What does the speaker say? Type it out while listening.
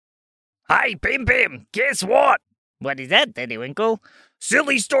Hey, Pim Pim, guess what? What is that, Daddywinkle?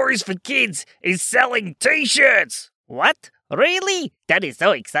 Silly Stories for Kids is selling t-shirts. What? Really? That is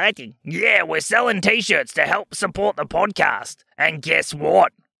so exciting. Yeah, we're selling t-shirts to help support the podcast. And guess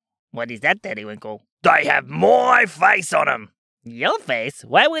what? What is that, Daddywinkle? They have my face on them. Your face?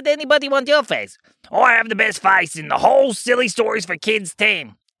 Why would anybody want your face? I have the best face in the whole Silly Stories for Kids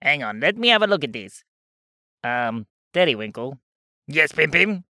team. Hang on, let me have a look at this. Daddywinkle. Yes, Pim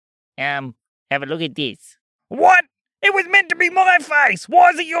Pim? Have a look at this. What? It was meant to be my face.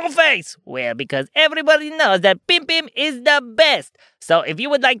 Why is it your face? Well, because everybody knows that Pim Pim is the best. So if you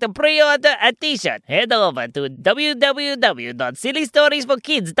would like to pre-order a t-shirt, head over to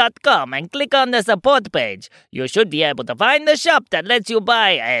www.sillystoriesforkids.com and click on the support page. You should be able to find the shop that lets you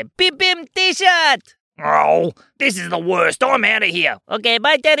buy a Pim Pim t-shirt. Oh, this is the worst. I'm out of here. Okay,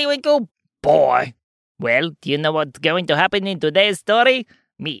 bye, Daddywinkle. Bye. Well, do you know what's going to happen in today's story?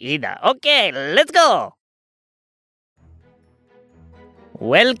 Me either. Okay, let's go.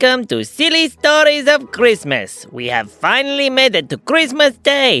 Welcome to Silly Stories of Christmas. We have finally made it to Christmas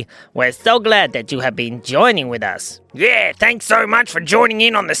Day. We're so glad that you have been joining with us. Yeah, thanks so much for joining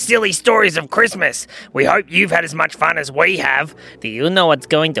in on the Silly Stories of Christmas. We hope you've had as much fun as we have. Do you know what's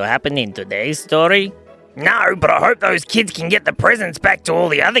going to happen in today's story? No, but I hope those kids can get the presents back to all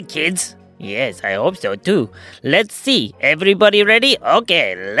the other kids. Yes, I hope so too. Let's see. Everybody ready?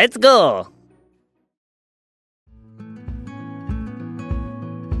 Okay, let's go.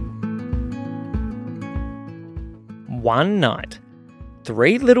 One night,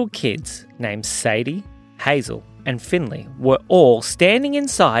 3 little kids named Sadie, Hazel, and Finley were all standing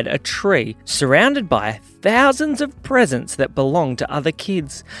inside a tree surrounded by thousands of presents that belonged to other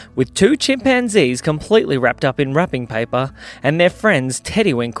kids, with 2 chimpanzees completely wrapped up in wrapping paper and their friends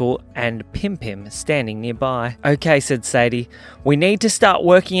Teddywinkle and Pim Pim standing nearby. Okay, said Sadie, we need to start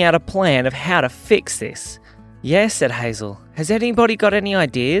working out a plan of how to fix this. Yes, said Hazel. Has anybody got any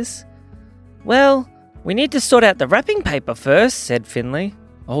ideas? Well, we need to sort out the wrapping paper first, said Finley.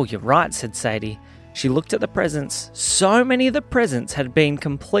 Oh, you're right, said Sadie. She looked at the presents. So many of the presents had been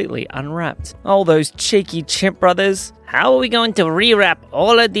completely unwrapped. Oh, those cheeky chimp brothers. How are we going to rewrap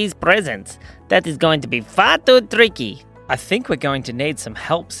all of these presents? That is going to be far too tricky. I think we're going to need some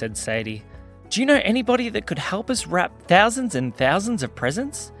help, said Sadie. Do you know anybody that could help us wrap thousands and thousands of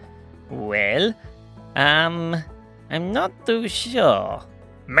presents? Well, I'm not too sure.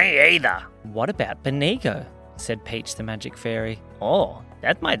 Me either. What about Benigo? Said Peach the Magic Fairy. Oh,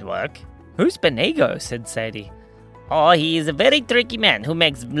 that might work. Who's Benigo? Said Sadie. Oh, he is a very tricky man who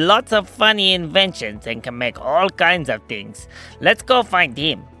makes lots of funny inventions and can make all kinds of things. Let's go find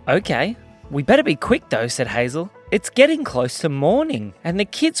him. Okay. We better be quick though, said Hazel. It's getting close to morning and the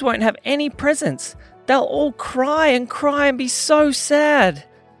kids won't have any presents. They'll all cry and be so sad.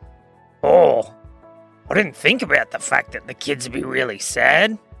 Oh, I didn't think about the fact that the kids would be really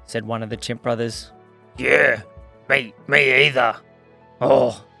sad, said one of the chimp brothers. Yeah, me either.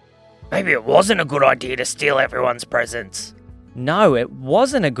 Oh, maybe it wasn't a good idea to steal everyone's presents. No, it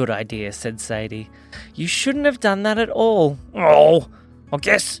wasn't a good idea, said Sadie. You shouldn't have done that at all. Oh, I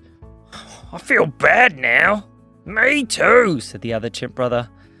guess I feel bad now. Me too, said the other chimp brother.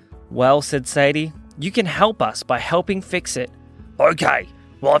 Well, said Sadie, you can help us by helping fix it. Okay,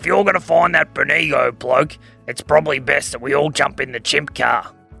 well if you're going to find that Benigo bloke, it's probably best that we all jump in the chimp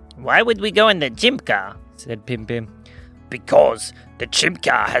car. Why would we go in the chimp car? Said Pim Pim. Because the chimp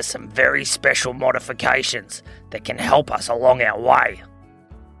car has some very special modifications that can help us along our way.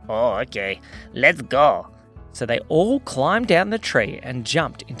 Oh, okay. Let's go. So they all climbed down the tree and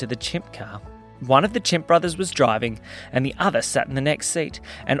jumped into the chimp car. One of the chimp brothers was driving and the other sat in the next seat,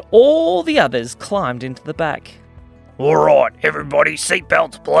 and all the others climbed into the back. All right, everybody,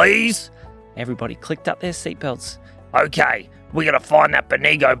 seatbelts, please. Everybody clicked up their seatbelts. Okay, we gotta find that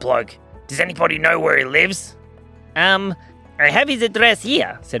Benigo bloke. Does anybody know where he lives? I have his address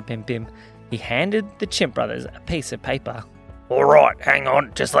here, said Pim Pim. He handed the chimp brothers a piece of paper. All right, hang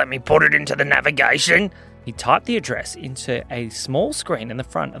on, just let me put it into the navigation. He typed the address into a small screen in the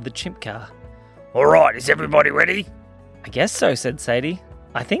front of the chimp car. All right, is everybody ready? I guess so, said Sadie.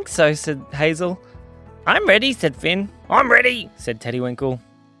 I think so, said Hazel. I'm ready, said Finn. I'm ready, said Teddywinkle.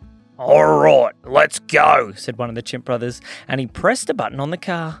 All right, let's go, said one of the chimp brothers, and he pressed a button on the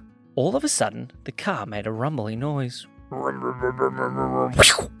car. All of a sudden, the car made a rumbly noise.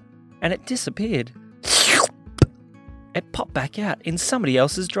 And it disappeared. It popped back out in somebody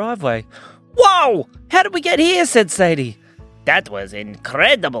else's driveway. Whoa! How did we get here? Said Sadie. That was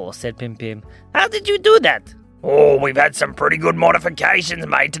incredible, said Pim Pim. How did you do that? Oh, we've had some pretty good modifications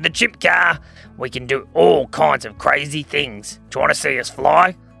made to the chimp car. We can do all kinds of crazy things. Do you want to see us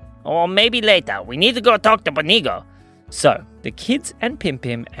fly? Or maybe later. We need to go talk to Benigo. So, the kids and Pim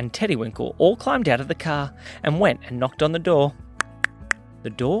Pim and Teddywinkle all climbed out of the car and went and knocked on the door. The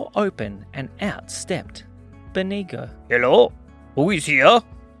door opened and out stepped Benigo. Hello? Who is here?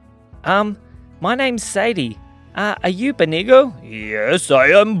 My name's Sadie. Are you Benigo? Yes, I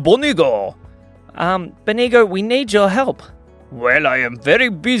am Bonigo. Benigo, we need your help. Well, I am very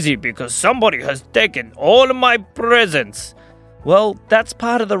busy because somebody has taken all my presents. Well, that's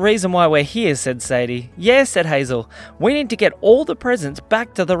part of the reason why we're here, said Sadie. Yeah, said Hazel. We need to get all the presents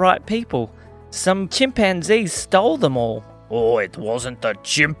back to the right people. Some chimpanzees stole them all. Oh, it wasn't the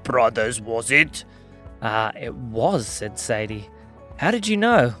Chimp brothers, was it? It was, said Sadie. How did you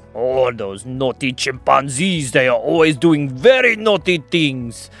know? Oh, those naughty chimpanzees, they are always doing very naughty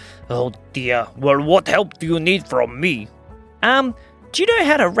things. Oh dear, well, what help do you need from me? Do you know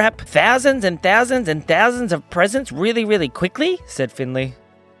how to wrap thousands and thousands and thousands of presents really, really quickly? Said Finley.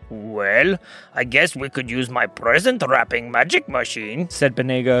 Well, I guess we could use my present wrapping magic machine, said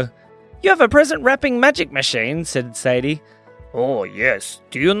Benigo. You have a present wrapping magic machine, said Sadie. Oh, yes.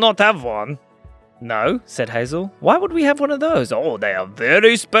 Do you not have one? No, said Hazel. Why would we have one of those? Oh, they are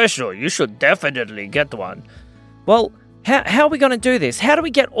very special. You should definitely get one. Well, how are we going to do this? How do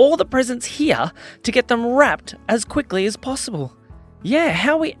we get all the presents here to get them wrapped as quickly as possible? Yeah,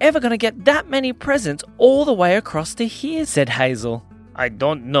 how are we ever going to get that many presents all the way across to here, said Hazel. I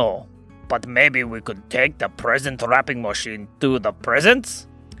don't know, but maybe we could take the present wrapping machine to the presents?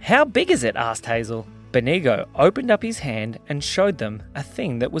 How big is it? Asked Hazel. Benigo opened up his hand and showed them a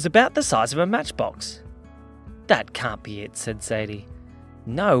thing that was about the size of a matchbox. That can't be it, said Sadie.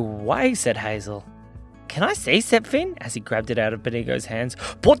 No way, said Hazel. Can I see, said Finn, as he grabbed it out of Benigo's hands.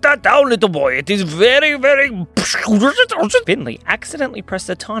 Put that down, little boy. It is very, very... Finley accidentally pressed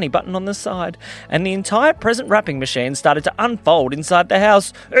a tiny button on the side, and the entire present wrapping machine started to unfold inside the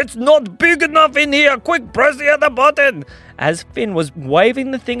house. It's not big enough in here. Quick, press the other button. As Finn was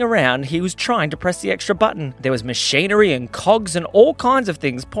waving the thing around, he was trying to press the extra button. There was machinery and cogs and all kinds of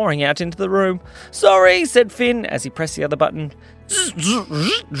things pouring out into the room. Sorry, said Finn, as he pressed the other button.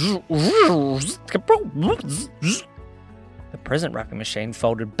 The present wrapping machine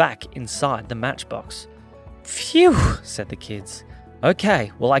folded back inside the matchbox. Phew, said the kids.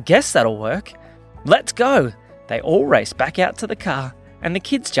 Okay, well, I guess that'll work. Let's go. They all raced back out to the car, and the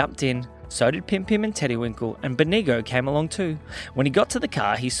kids jumped in. So did Pim Pim and Teddywinkle, and Benigo came along too. When he got to the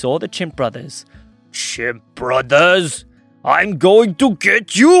car, he saw the Chimp brothers. Chimp brothers, I'm going to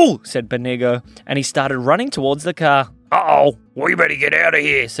get you, said Benigo, and he started running towards the car. Uh-oh, we better get out of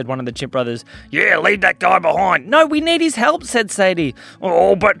here, said one of the Chimp brothers. Yeah, leave that guy behind. No, we need his help, said Sadie.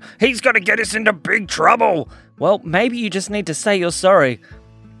 Oh, but he's going to get us into big trouble. Well, maybe you just need to say you're sorry.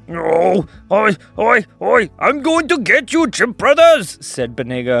 Oh, I'm going to get you, Chimp brothers, said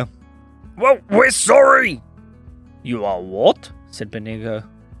Benigo. Well, we're sorry. You are what? said Benigo.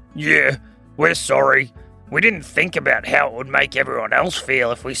 Yeah, we're sorry. We didn't think about how it would make everyone else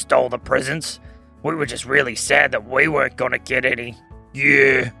feel if we stole the presents. We were just really sad that we weren't going to get any.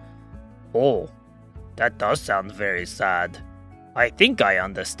 Yeah. Oh, that does sound very sad. I think I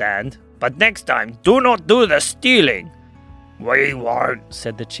understand. But next time, do not do the stealing. We won't,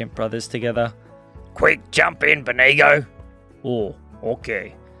 said the Chimp brothers together. Quick, jump in, Benigo. Oh,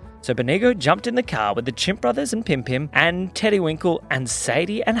 okay. So Benigo jumped in the car with the Chimp brothers and Pim Pim and Teddywinkle and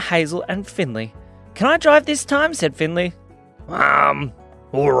Sadie and Hazel and Finley. Can I drive this time? said Finley.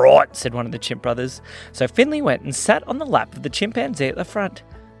 All right, said one of the Chimp brothers. So Finley went and sat on the lap of the chimpanzee at the front.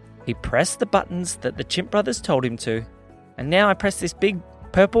 He pressed the buttons that the Chimp brothers told him to. And now I press this big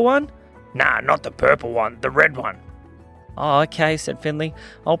purple one? Nah, not the purple one, the red one. Oh, okay, said Finley.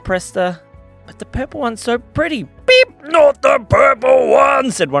 I'll press the... But the purple one's so pretty. Beep! Not the purple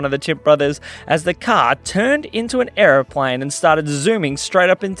one, said one of the Chimp brothers, as the car turned into an aeroplane and started zooming straight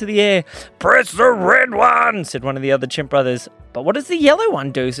up into the air. Press the red one, said one of the other Chimp brothers. But what does the yellow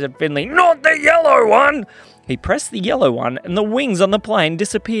one do, said Finley. Not the yellow one. He pressed the yellow one, and the wings on the plane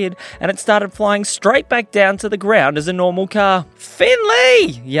disappeared, and it started flying straight back down to the ground as a normal car.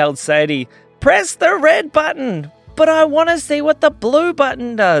 Finley! yelled Sadie. Press the red button! But I want to see what the blue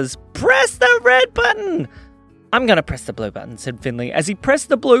button does. Press the red button! I'm going to press the blue button, said Finley, as he pressed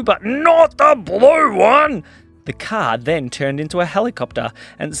the blue button. Not the blue one! The The car then turned into a helicopter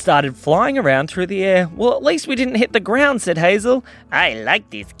and started flying around through the air. Well, at least we didn't hit the ground, said Hazel. I like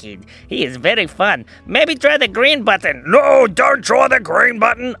this kid. He is very fun. Maybe try the green button. No, don't try the green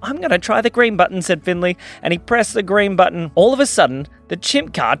button. I'm going to try the green button, said Finley, and he pressed the green button. All of a sudden, the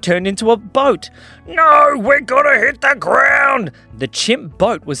chimp car turned into a boat. No, we're gonna hit the ground. The chimp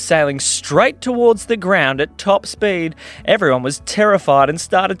boat was sailing straight towards the ground at top speed. Everyone was terrified and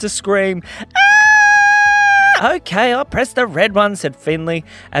started to scream. Ah! Okay, I'll press the red one, said Finley,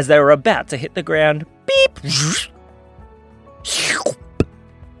 as they were about to hit the ground. Beep!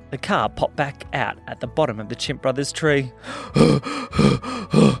 The car popped back out at the bottom of the Chimp Brothers tree.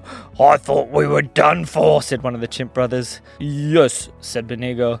 I thought we were done for, said one of the Chimp Brothers. Yes, said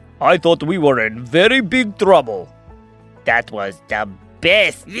Benigo. I thought we were in very big trouble. That was the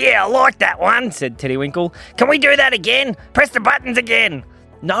best. Yeah, I like that one, said Teddywinkle. Can we do that again? Press the buttons again.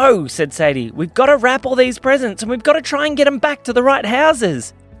 No, said Sadie. We've got to wrap all these presents and we've got to try and get them back to the right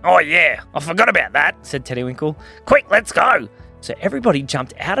houses. Oh yeah, I forgot about that, said Teddywinkle. Quick, let's go. So everybody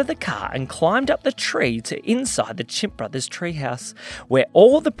jumped out of the car and climbed up the tree to inside the Chimp Brothers treehouse, where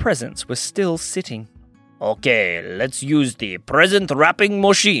all the presents were still sitting. Okay, let's use the present wrapping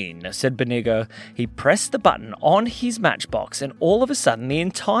machine, said Benigo. He pressed the button on his matchbox and all of a sudden the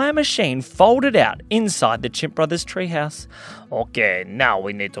entire machine folded out inside the Chimp Brothers treehouse. Okay, now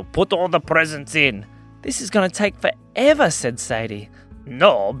we need to put all the presents in. This is going to take forever, said Sadie.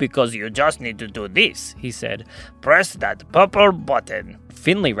 No, because you just need to do this, he said. Press that purple button.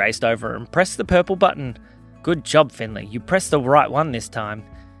 Finley raced over and pressed the purple button. Good job, Finley. You pressed the right one this time.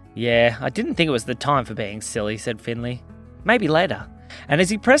 Yeah, I didn't think it was the time for being silly, said Finley. Maybe later. And as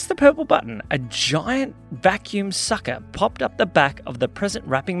he pressed the purple button, a giant vacuum sucker popped up the back of the present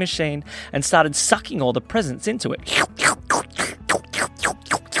wrapping machine and started sucking all the presents into it.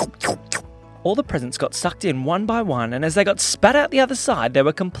 All the presents got sucked in one by one, and as they got spat out the other side, they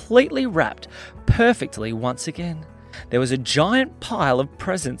were completely wrapped perfectly once again. There was a giant pile of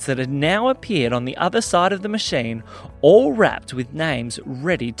presents that had now appeared on the other side of the machine, all wrapped with names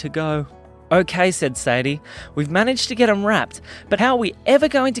ready to go. Okay, said Sadie, we've managed to get them wrapped, but how are we ever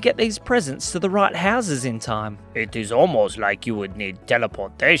going to get these presents to the right houses in time? It is almost like you would need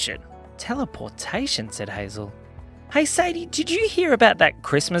teleportation. Teleportation, said Hazel. Hey Sadie, did you hear about that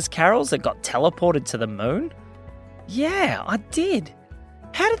Christmas carols that got teleported to the moon? Yeah, I did.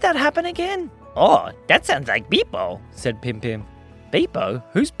 How did that happen again? Oh, that sounds like Beepo, said Pim Pim. Beepo?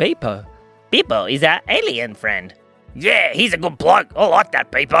 Who's Beepo? Beepo is our alien friend. Yeah, he's a good bloke. I like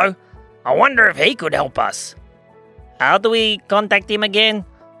that Beepo. I wonder if he could help us. How do we contact him again?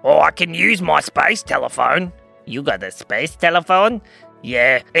 Oh, I can use my space telephone. You got a space telephone?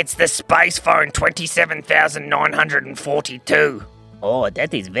 Yeah, it's the space phone 27,942. Oh,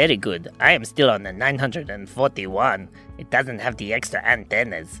 that is very good. I am still on the 941. It doesn't have the extra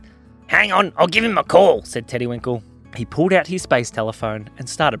antennas. Hang on, I'll give him a call, said Teddywinkle. He pulled out his space telephone and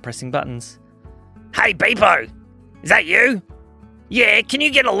started pressing buttons. Hey, Beepo, is that you? Yeah, can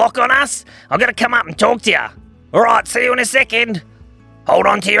you get a lock on us? I've got to come up and talk to you. All right, see you in a second. Hold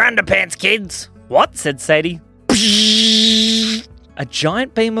on to your underpants, kids. What? Said Sadie. A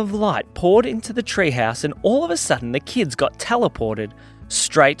giant beam of light poured into the treehouse and all of a sudden the kids got teleported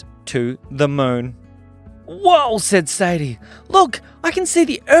straight to the moon. Whoa, said Sadie. Look, I can see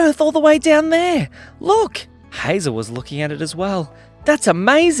the Earth all the way down there. Look. Hazel was looking at it as well. That's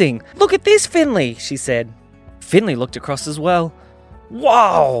amazing. Look at this, Finley, she said. Finley looked across as well.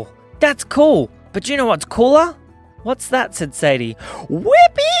 Whoa, that's cool. But you know what's cooler? What's that, said Sadie.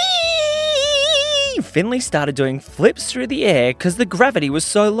 Whippy! Finley started doing flips through the air because the gravity was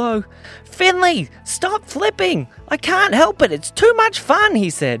so low. Finley, stop flipping. I can't help it. It's too much fun, he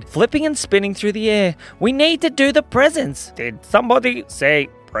said, flipping and spinning through the air. We need to do the presents. Did somebody say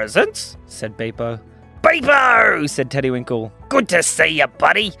presents? Said Beepo. Beepo, said Teddywinkle. Good to see you,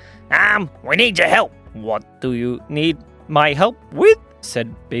 buddy. We need your help. What do you need my help with?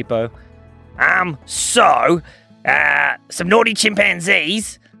 Said Beepo. Some naughty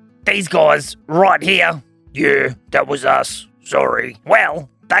chimpanzees. These guys right here. Yeah, that was us. Sorry. Well,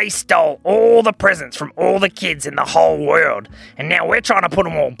 they stole all the presents from all the kids in the whole world, and now we're trying to put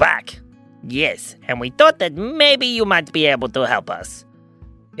them all back. Yes, and we thought that maybe you might be able to help us.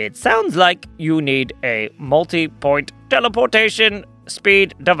 It sounds like you need a multi-point teleportation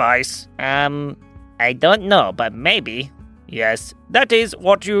speed device. I don't know, but maybe. Yes, that is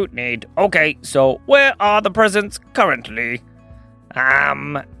what you need. Okay, so where are the presents currently?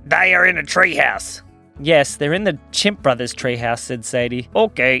 They are in a treehouse. Yes, they're in the Chimp Brothers treehouse, said Sadie.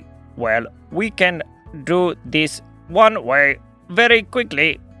 Okay, well, we can do this one way very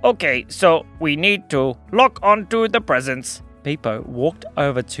quickly. Okay, so we need to lock onto the presents. Beepo walked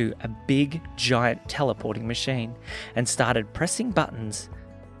over to a big, giant teleporting machine and started pressing buttons.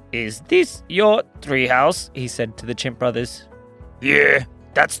 Is this your Treehouse, he said to the Chimp brothers. Yeah,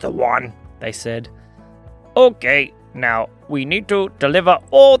 that's the one, they said. Okay, now we need to deliver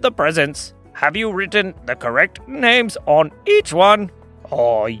all the presents. Have you written the correct names on each one?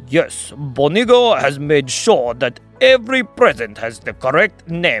 Yes, Bonigo has made sure that every present has the correct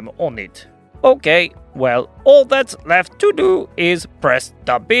name on it. Okay, well, all that's left to do is press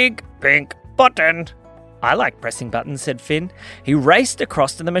the big pink button. I like pressing buttons, said Finn. He raced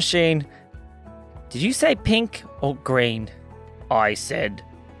across to the machine. Did you say pink or green? I said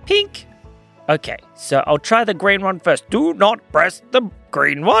pink. Okay, so I'll try the green one first. Do not press the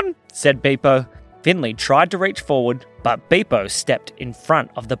green one, said Beepo. Finley tried to reach forward, but Beepo stepped in front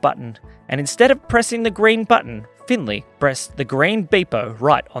of the button. And instead of pressing the green button, Finley pressed the green Beepo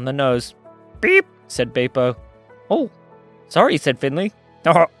right on the nose. Beep, said Beepo. Oh, sorry, said Finley.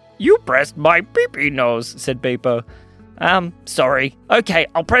 Oh, you pressed my peepee nose, said Beepo. Sorry. Okay,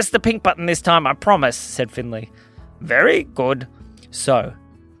 I'll press the pink button this time, I promise, said Finley. Very good. So,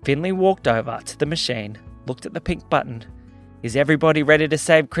 Finley walked over to the machine, looked at the pink button. Is everybody ready to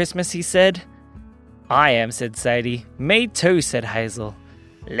save Christmas, he said. I am, said Sadie. Me too, said Hazel.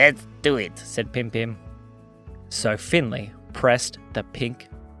 Let's do it, said Pim Pim. So Finley pressed the pink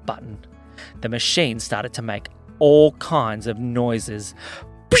button. The machine started to make all kinds of noises.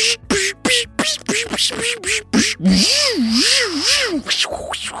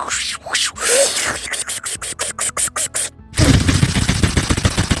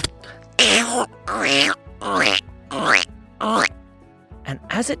 And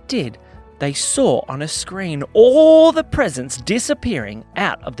as it did, they saw on a screen all the presents disappearing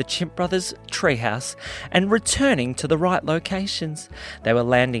out of the Chimp Brothers' treehouse and returning to the right locations. They were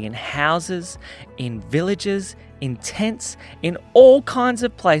landing in houses, in villages, in tents, in all kinds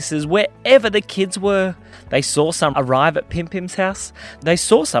of places wherever the kids were. They saw some arrive at Pim Pim's house. They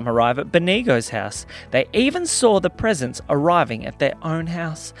saw some arrive at Benigo's house. They even saw the presents arriving at their own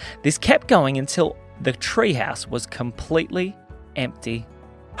house. This kept going until the treehouse was completely empty.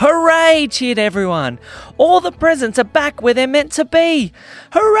 Hooray! Cheered everyone. All the presents are back where they're meant to be.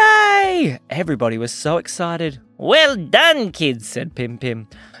 Hooray! Everybody was so excited. Well done, kids, said Pim Pim.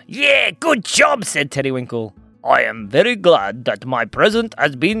 Yeah, good job, said Teddywinkle. I am very glad that my present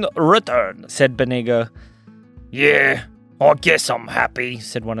has been returned, said Benigo. Yeah, I guess I'm happy,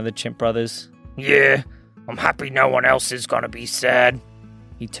 said one of the Chimp brothers. Yeah, I'm happy no one else is gonna be sad.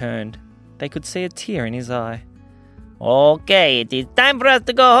 He turned. They could see a tear in his eye. Okay, it is time for us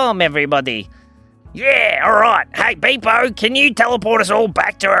to go home, everybody. Yeah, alright. Hey, Beepo, can you teleport us all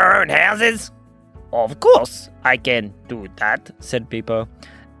back to our own houses? Of course, I can do that, said Beepo.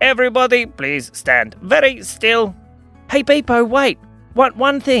 Everybody, please stand very still. Hey, Beepo, wait.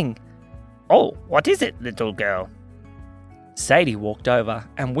 One thing. Oh, what is it, little girl? Sadie walked over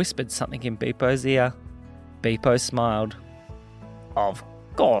and whispered something in Beepo's ear. Beepo smiled. Of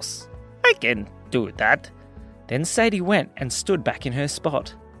course, I can do that. Then Sadie went and stood back in her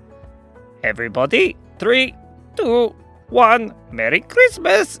spot. Everybody, 3, 2, 1, Merry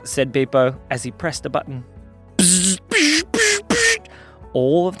Christmas, said Beepo as he pressed a button.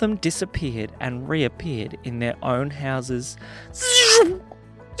 All of them disappeared and reappeared in their own houses.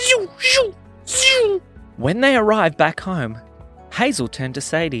 When they arrived back home, Hazel turned to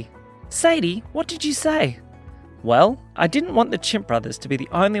Sadie. Sadie, what did you say? Well, I didn't want the Chimp brothers to be the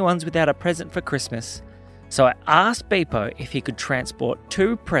only ones without a present for Christmas. So I asked Beepo if he could transport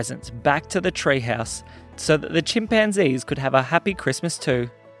 2 presents back to the treehouse so that the chimpanzees could have a happy Christmas too.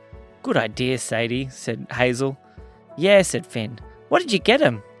 Good idea, Sadie, said Hazel. Yeah, said Finn. What did you get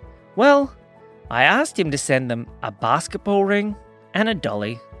him? Well, I asked him to send them a basketball ring and a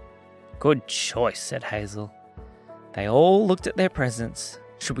dolly. Good choice, said Hazel. They all looked at their presents.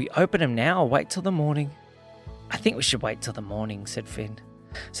 Should we open them now or wait till the morning? I think we should wait till the morning, said Finn.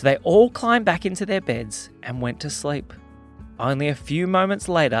 So they all climbed back into their beds and went to sleep. Only a few moments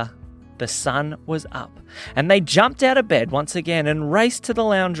later, the sun was up, and they jumped out of bed once again and raced to the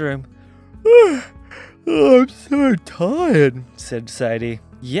lounge room. I'm so tired, said Sadie.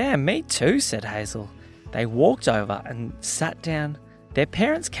 Yeah, me too, said Hazel. They walked over and sat down. Their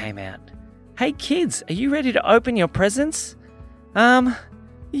parents came out. Hey kids, are you ready to open your presents?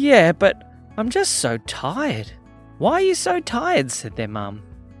 Yeah, but I'm just so tired. Why are you so tired? Said their mum.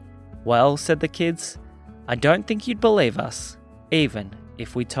 Well, said the kids, I don't think you'd believe us, even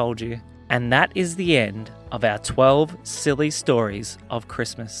if we told you. And that is the end of our 12 silly stories of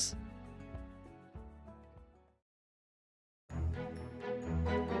Christmas.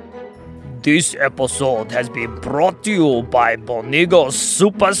 This episode has been brought to you by Bonigo's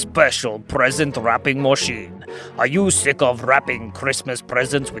super special present wrapping machine. Are you sick of wrapping Christmas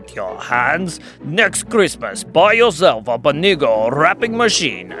presents with your hands? Next Christmas, buy yourself a Bonigo wrapping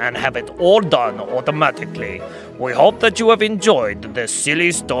machine and have it all done automatically. We hope that you have enjoyed the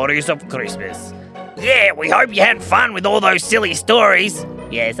silly stories of Christmas. Yeah, we hope you had fun with all those silly stories.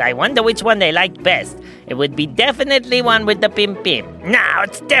 Yes, I wonder which one they liked best. It would be definitely one with the Pim Pim. No,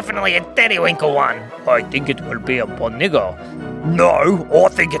 it's definitely a Daddywinkle one. I think it will be a Bonigo. No, I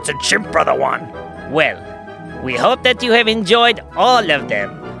think it's a Chimp Brother one. Well, we hope that you have enjoyed all of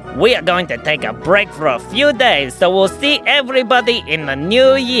them. We are going to take a break for a few days, so we'll see everybody in the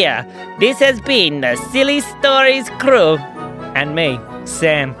new year. This has been the Silly Stories crew. And me,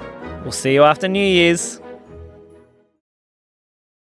 Sam. We'll see you after New Year's.